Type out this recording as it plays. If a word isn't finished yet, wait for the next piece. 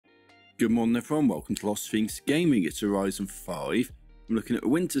Good morning everyone, welcome to Lost Things Gaming. It's Horizon 5. I'm looking at the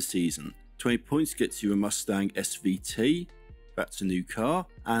winter season. 20 points gets you a Mustang SVT, that's a new car,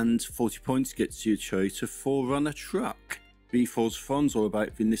 and 40 points gets you a Toyota 4Runner truck. The Forza Horizon's all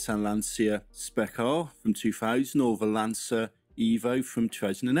about the Nissan Lancia Spec R from 2000 or the Lancer Evo from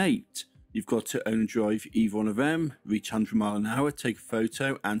 2008. You've got to own and drive either one of them, reach 100 miles an hour, take a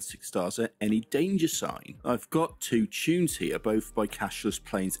photo, and 6 stars at any danger sign. I've got 2 tunes here, both by Cashless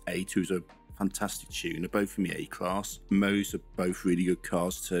Plains 8, who's a fantastic tuner, both from the A class. Those are both really good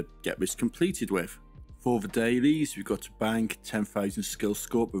cars to get this completed with. For the dailies, we've got to bank 10,000 skill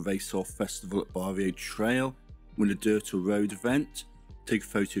score at the Race Off Festival at Barrio Trail, win a dirt or road event, take a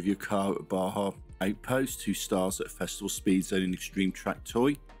photo of your car at Baja Outpost, 2 stars at Festival Speed Zone and Extreme Track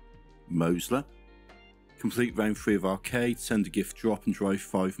Toy, Mosler. Complete round 3 of arcade, send a gift drop and drive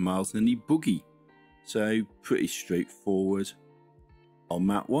 5 miles in a new buggy. So pretty straightforward on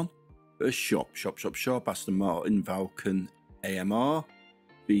that one. But a shop, Aston Martin Vulcan AMR,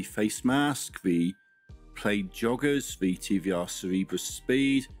 the face mask, the plaid joggers, the TVR Cerebrus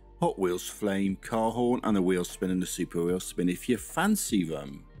Speed, Hot Wheels Flame, car horn and a wheel spin and a super wheel spin if you fancy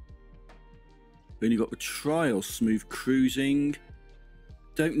them. Then you've got the trial smooth cruising.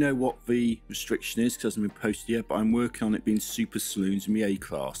 Don't know what the restriction is because it hasn't been posted yet, but I'm working on it being super saloons in the A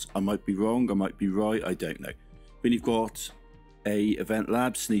class. I might be wrong, I might be right, I don't know. Then you've got a Event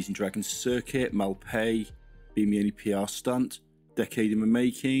Lab, Sneezing Dragon Circuit, Malpay, being the only PR stunt, Decade in the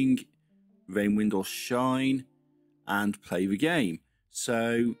Making, Rain, Wind or Shine, and Play the Game.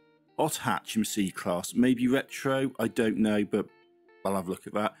 So, Hot Hatch in the C class, maybe retro, I don't know, but I'll have a look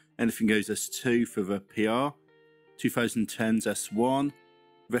at that. Anything Goes S2 for the PR, 2010's S1,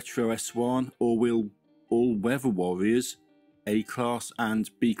 Retro S1, All Weather Warriors, A Class and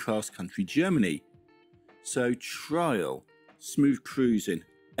B Class Country Germany. So Trial, Smooth Cruising,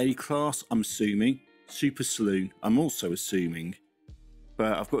 A Class I'm assuming, Super Saloon I'm also assuming.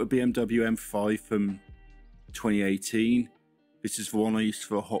 But I've got a BMW M5 from 2018. This is the one I used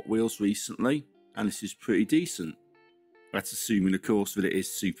for Hot Wheels recently, and this is pretty decent. That's assuming of course that it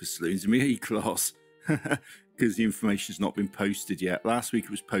is Super Saloons in the A Class. Because the information's not been posted yet. Last week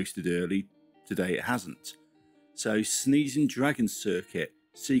it was posted early, today it hasn't. So Sneezing Dragon Circuit,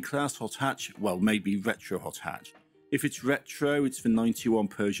 C-Class Hot Hatch, well maybe Retro Hot Hatch. If it's Retro, it's the 91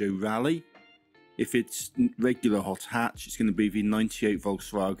 Peugeot Rally. If it's regular Hot Hatch, it's going to be the 98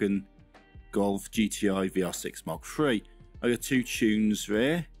 Volkswagen Golf GTI VR6 Mark III. I got 2 tunes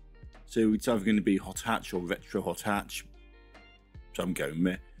there, so it's either going to be Hot Hatch or Retro Hot Hatch, so I'm going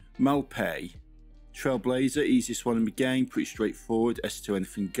with Malpay. Trailblazer, easiest one in the game, pretty straightforward, S2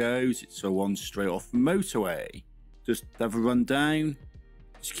 anything goes, it's a one straight off the motorway. Just have a run down,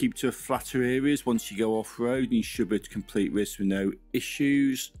 just keep to flatter areas once you go off-road and you should be able to complete this with no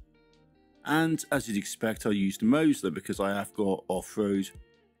issues. And as you'd expect, I used the Mosler because I have got off-road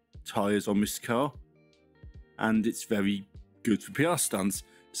tyres on this car and it's very good for PR stunts.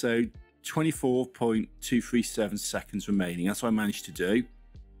 So 24.237 seconds remaining, that's what I managed to do.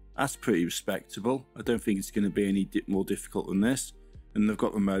 That's pretty respectable. I don't think it's going to be any more difficult than this. And I've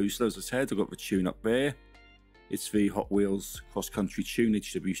got the Mosler, as I said, I've got the tune up there. It's the Hot Wheels Cross Country Tune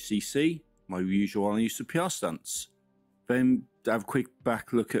HWCC, my usual one I use for PR stunts. Then have a quick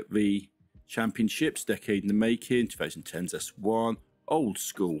back look at the championships, Decade in the Making, 2010's S1, Old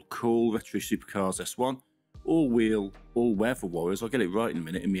School Cool, Retro Supercars S1, All Weather Warriors, I'll get it right in a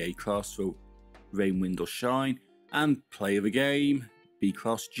minute, in the A class for Rain, Wind or Shine, and Play of the Game,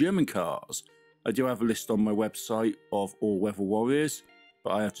 B-Class German cars. I do have a list on my website of All Weather Warriors, but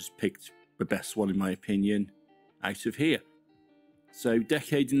I have just picked the best one in my opinion out of here. So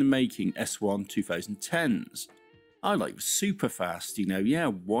Decade in the Making, S1 2010s. I like the super fast, you know, yeah,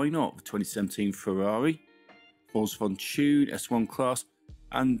 why not? The 2017 Ferrari, Forza Horizon Tune, S1 class,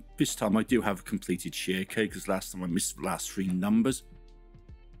 and this time I do have a completed share code because last time I missed the last 3 numbers.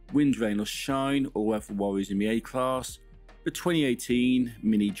 Wind, Rain or Shine, All Weather Warriors in the A class. The 2018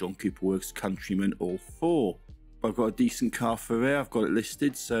 Mini John Cooper Works Countryman, all 4. But I've got a decent car for there, I've got it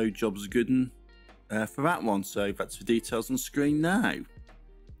listed, so jobs are good for that one. So that's the details on screen now.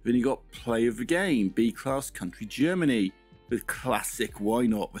 Then you got Play of the Game, B-Class Country Germany, with classic, why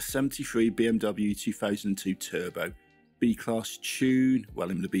not, the 73 BMW 2002 Turbo. B-Class tune, well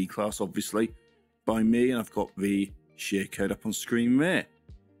in the B-Class obviously, by me, and I've got the share code up on screen there.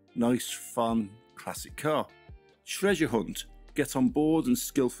 Nice, fun, classic car. Treasure Hunt, get on board and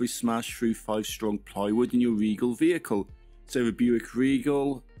skillfully smash through 5 strong plywood in your Regal vehicle. So the Buick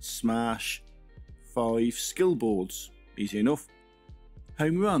Regal, smash 5 skill boards, easy enough.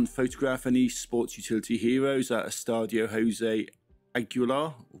 Home Run, photograph any sports utility heroes at Estadio Jose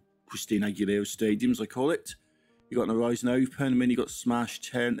Aguilar, Christina Aguilera stadiums, I call it. You got an Horizon Open, and then you got Smash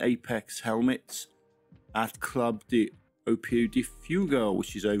 10 Apex helmets at Club de Opio de Fuga,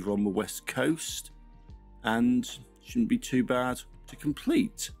 which is over on the west coast, and shouldn't be too bad to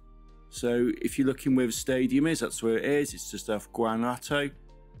complete. So if you're looking where the stadium is, that's where it is. It's just off Guanato.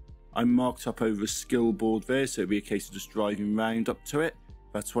 I'm marked up over a skill board there, so it'll be a case of just driving round up to it.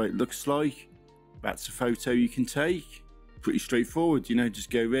 That's what it looks like. That's a photo you can take. Pretty straightforward, you know, just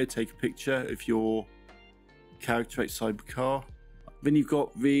go there, take a picture of your character outside the car. Then you've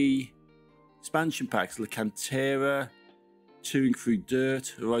got the expansion packs, La Cantera, Touring Through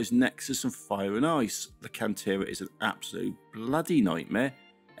Dirt, Horizon Nexus and Fire and Ice. La Cantera is an absolute bloody nightmare.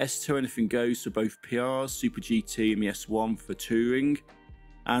 S2 anything goes for both PRs, Super GT and the S1 for touring,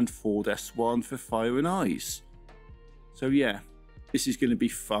 and Ford S1 for Fire and Ice. So yeah, this is going to be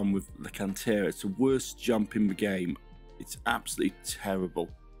fun with La Cantera. It's the worst jump in the game. It's absolutely terrible.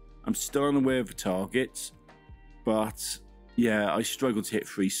 I'm still unaware of the targets, but yeah, I struggled to hit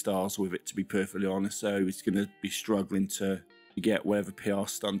 3 stars with it, to be perfectly honest, so it's going to be struggling to get whatever PR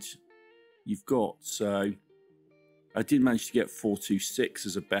stunt you've got. So I did manage to get 426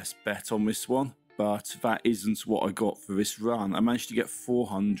 as a best bet on this one, but that isn't what I got for this run. I managed to get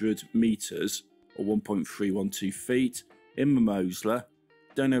 400 meters or 1.312 feet in the Mosler.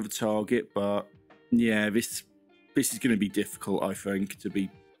 Don't know the target, but yeah, this is going to be difficult, I think, to be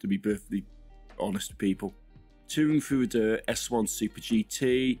perfectly honest with people. Touring Through the Dirt, S1 Super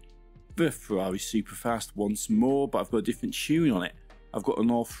GT, the Ferrari Superfast once more, but I've got a different tune on it. I've got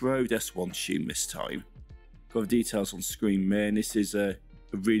an off-road S1 tune this time. Got the details on screen there, and this is a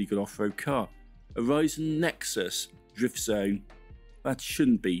really good off-road car. Horizon Nexus Drift Zone, that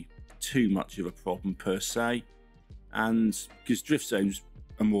shouldn't be too much of a problem per se, and because Drift Zones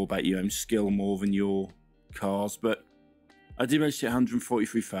are more about your own skill more than your cars, but I did manage to hit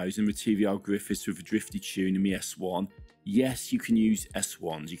 143,000 with TVR Griffiths with a drifty tune in the S1. Yes, you can use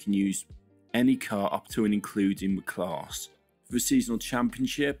S1s, you can use any car up to and including the class. For the seasonal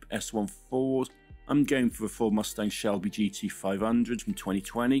championship, S1 Ford, I'm going for the Ford Mustang Shelby GT 500 from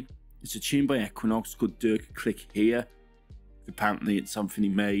 2020. It's a tune by Equinox called Dirk Click Here. Apparently it's something he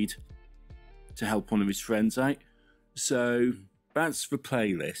made to help one of his friends out. So that's the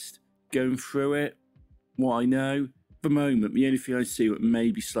playlist. Going through it, what I know, at the moment, the only thing I see that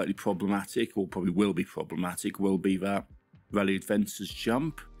may be slightly problematic, or probably will be problematic, will be that Rally Adventures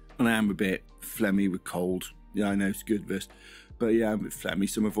jump. And I am a bit phlegmy with cold. Yeah, I know it's good this. But yeah, I'm a bit phlegmy,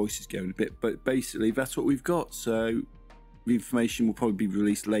 so my voice is going a bit. But basically, that's what we've got. So the information will probably be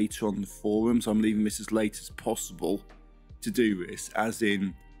released later on the forums. I'm leaving this as late as possible to do this, as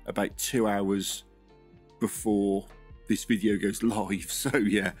in about 2 hours before this video goes live. So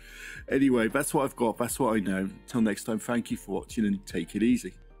yeah, anyway, that's what I've got, that's what I know. Until next time, thank you for watching and take it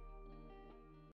easy.